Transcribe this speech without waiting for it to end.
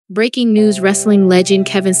Breaking news: wrestling legend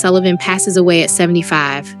Kevin Sullivan passes away at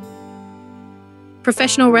 75.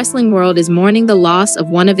 Professional wrestling world is mourning the loss of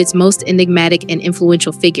one of its most enigmatic and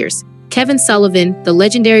influential figures. Kevin Sullivan, the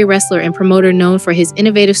legendary wrestler and promoter known for his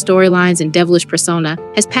innovative storylines and devilish persona,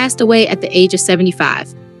 has passed away at the age of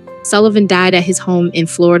 75. Sullivan died at his home in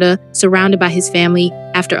Florida, surrounded by his family,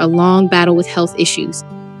 after a long battle with health issues.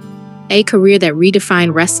 A career that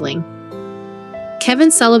redefined wrestling.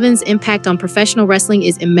 Kevin Sullivan's impact on professional wrestling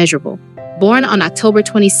is immeasurable. Born on October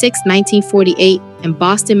 26, 1948, in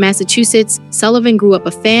Boston, Massachusetts, Sullivan grew up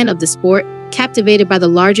a fan of the sport, captivated by the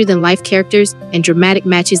larger-than-life characters and dramatic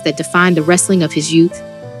matches that defined the wrestling of his youth.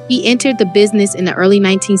 He entered the business in the early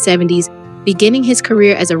 1970s, beginning his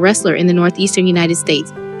career as a wrestler in the northeastern United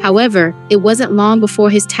States. However, it wasn't long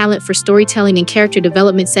before his talent for storytelling and character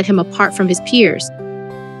development set him apart from his peers.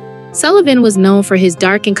 Sullivan was known for his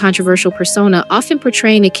dark and controversial persona, often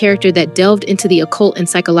portraying a character that delved into the occult and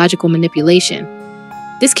psychological manipulation.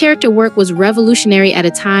 This character work was revolutionary at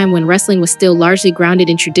a time when wrestling was still largely grounded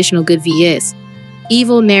in traditional good vs.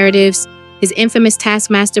 evil narratives. His infamous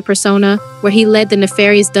Taskmaster persona, where he led the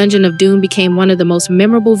nefarious Dungeon of Doom, became one of the most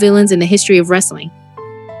memorable villains in the history of wrestling.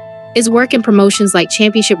 His work in promotions like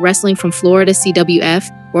Championship Wrestling from Florida (CWF),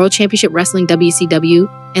 World Championship Wrestling (WCW),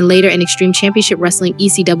 and later in Extreme Championship Wrestling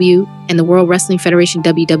 (ECW), and the World Wrestling Federation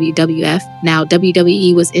 (WWF), now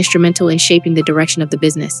WWE, was instrumental in shaping the direction of the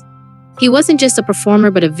business. He wasn't just a performer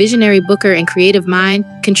but a visionary booker and creative mind,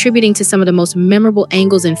 contributing to some of the most memorable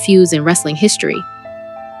angles and feuds in wrestling history.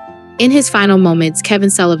 In his final moments, Kevin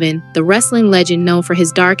Sullivan, the wrestling legend known for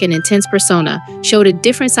his dark and intense persona, showed a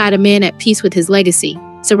different side of man at peace with his legacy.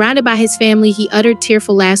 Surrounded by his family, he uttered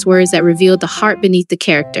tearful last words that revealed the heart beneath the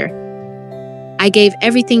character. "I gave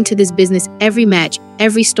everything to this business, every match,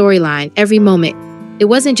 every storyline, every moment. It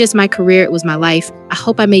wasn't just my career, it was my life. I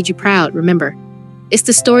hope I made you proud, remember. It's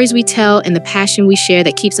the stories we tell and the passion we share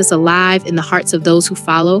that keeps us alive in the hearts of those who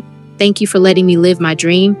follow. Thank you for letting me live my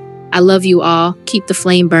dream. I love you all. Keep the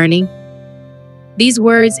flame burning." These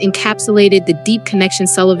words encapsulated the deep connection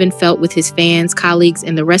Sullivan felt with his fans, colleagues,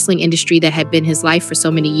 and the wrestling industry that had been his life for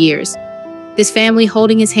so many years. His family,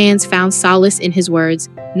 holding his hands, found solace in his words,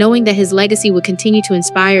 knowing that his legacy would continue to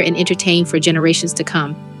inspire and entertain for generations to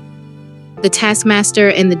come. The Taskmaster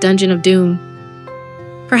and the Dungeon of Doom.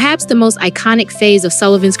 Perhaps the most iconic phase of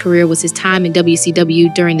Sullivan's career was his time in WCW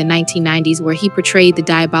during the 1990s, where he portrayed the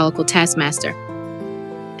diabolical Taskmaster.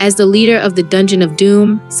 As the leader of the Dungeon of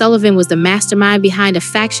Doom, Sullivan was the mastermind behind a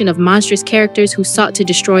faction of monstrous characters who sought to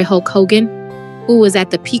destroy Hulk Hogan, who was at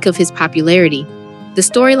the peak of his popularity. The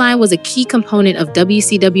storyline was a key component of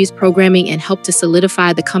WCW's programming and helped to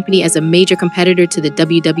solidify the company as a major competitor to the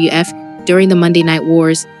WWF during the Monday Night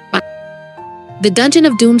Wars. The Dungeon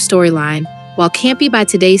of Doom storyline, while campy by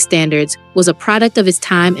today's standards, was a product of its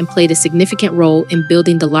time and played a significant role in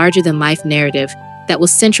building the larger-than-life narrative that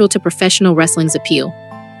was central to professional wrestling's appeal.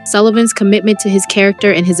 Sullivan's commitment to his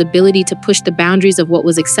character and his ability to push the boundaries of what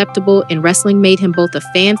was acceptable in wrestling made him both a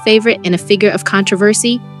fan favorite and a figure of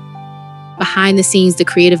controversy. Behind the scenes, the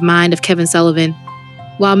creative mind of Kevin Sullivan.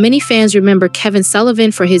 While many fans remember Kevin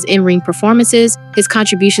Sullivan for his in-ring performances, his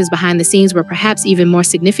contributions behind the scenes were perhaps even more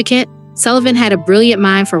significant. Sullivan had a brilliant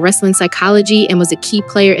mind for wrestling psychology and was a key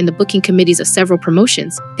player in the booking committees of several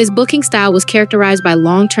promotions. His booking style was characterized by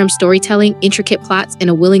long-term storytelling, intricate plots, and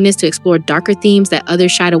a willingness to explore darker themes that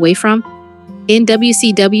others shied away from. In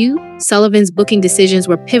WCW, Sullivan's booking decisions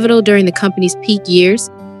were pivotal during the company's peak years.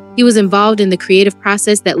 He was involved in the creative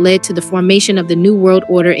process that led to the formation of the New World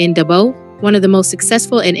Order NWO, one of the most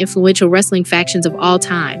successful and influential wrestling factions of all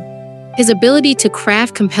time. His ability to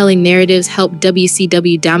craft compelling narratives helped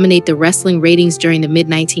WCW dominate the wrestling ratings during the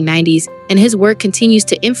mid-1990s, and his work continues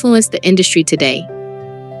to influence the industry today.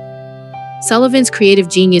 Sullivan's creative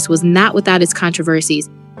genius was not without its controversies.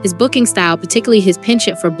 His booking style, particularly his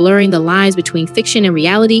penchant for blurring the lines between fiction and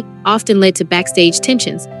reality, often led to backstage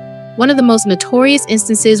tensions. One of the most notorious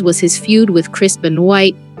instances was his feud with Chris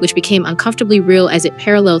Benoit, which became uncomfortably real as it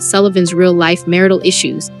paralleled Sullivan's real-life marital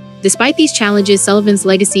issues. Despite these challenges, Sullivan's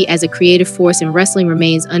legacy as a creative force in wrestling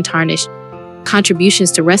remains untarnished.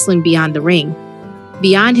 Contributions to wrestling beyond the ring.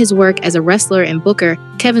 Beyond his work as a wrestler and booker,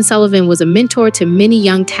 Kevin Sullivan was a mentor to many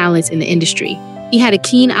young talents in the industry. He had a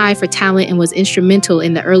keen eye for talent and was instrumental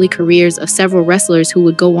in the early careers of several wrestlers who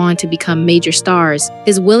would go on to become major stars.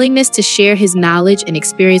 His willingness to share his knowledge and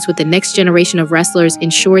experience with the next generation of wrestlers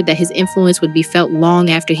ensured that his influence would be felt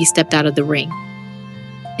long after he stepped out of the ring.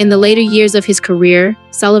 In the later years of his career,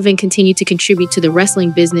 Sullivan continued to contribute to the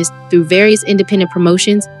wrestling business through various independent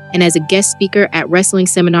promotions and as a guest speaker at wrestling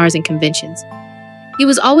seminars and conventions. He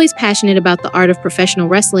was always passionate about the art of professional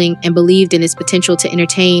wrestling and believed in its potential to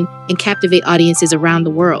entertain and captivate audiences around the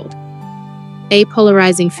world. A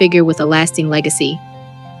polarizing figure with a lasting legacy.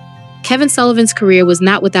 Kevin Sullivan's career was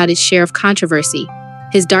not without its share of controversy.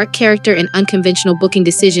 His dark character and unconventional booking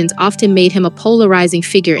decisions often made him a polarizing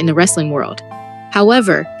figure in the wrestling world.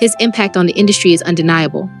 However, his impact on the industry is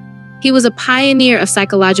undeniable. He was a pioneer of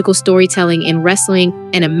psychological storytelling in wrestling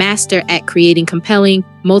and a master at creating compelling,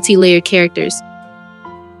 multi-layered characters.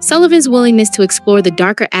 Sullivan's willingness to explore the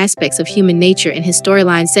darker aspects of human nature in his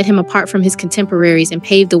storyline set him apart from his contemporaries and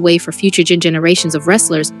paved the way for future generations of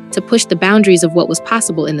wrestlers to push the boundaries of what was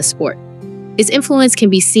possible in the sport. His influence can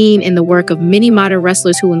be seen in the work of many modern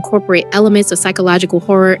wrestlers who incorporate elements of psychological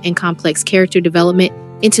horror and complex character development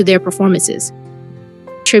into their performances.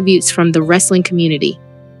 Tributes from the wrestling community.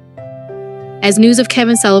 As news of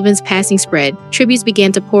Kevin Sullivan's passing spread, tributes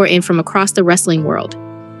began to pour in from across the wrestling world.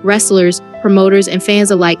 Wrestlers, promoters, and fans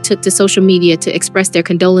alike took to social media to express their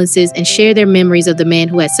condolences and share their memories of the man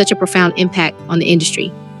who had such a profound impact on the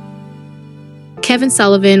industry. Kevin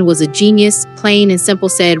Sullivan was a genius, plain and simple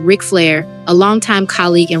said Ric Flair, a longtime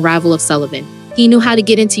colleague and rival of Sullivan. He knew how to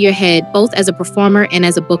get into your head, both as a performer and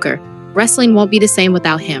as a booker. Wrestling won't be the same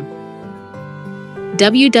without him.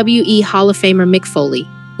 WWE Hall of Famer Mick Foley,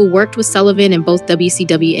 who worked with Sullivan in both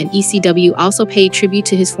WCW and ECW, also paid tribute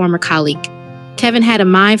to his former colleague. Kevin had a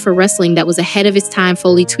mind for wrestling that was ahead of its time,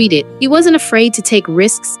 Foley tweeted. He wasn't afraid to take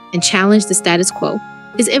risks and challenge the status quo.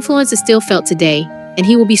 His influence is still felt today, and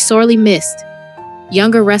he will be sorely missed.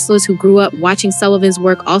 Younger wrestlers who grew up watching Sullivan's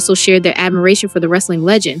work also shared their admiration for the wrestling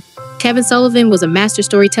legend. Kevin Sullivan was a master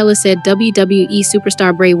storyteller, said WWE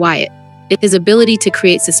superstar Bray Wyatt. His ability to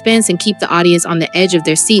create suspense and keep the audience on the edge of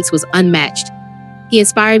their seats was unmatched. He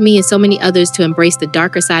inspired me and so many others to embrace the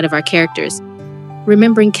darker side of our characters.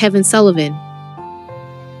 Remembering Kevin Sullivan.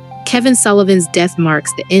 Kevin Sullivan's death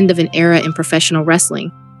marks the end of an era in professional wrestling.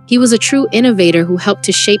 He was a true innovator who helped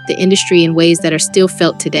to shape the industry in ways that are still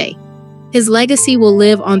felt today. His legacy will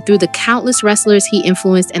live on through the countless wrestlers he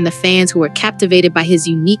influenced and the fans who were captivated by his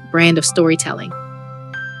unique brand of storytelling.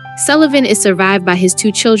 Sullivan is survived by his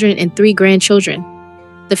 2 children and 3 grandchildren.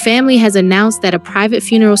 The family has announced that a private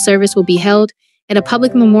funeral service will be held and a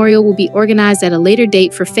public memorial will be organized at a later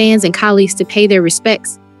date for fans and colleagues to pay their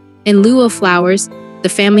respects. In lieu of flowers, the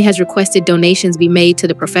family has requested donations be made to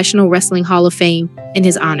the Professional Wrestling Hall of Fame in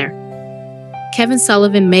his honor. Kevin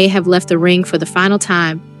Sullivan may have left the ring for the final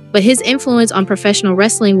time, but his influence on professional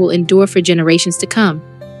wrestling will endure for generations to come.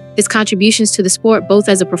 His contributions to the sport, both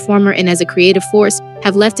as a performer and as a creative force,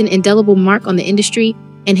 have left an indelible mark on the industry,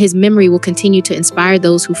 and his memory will continue to inspire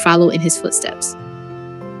those who follow in his footsteps.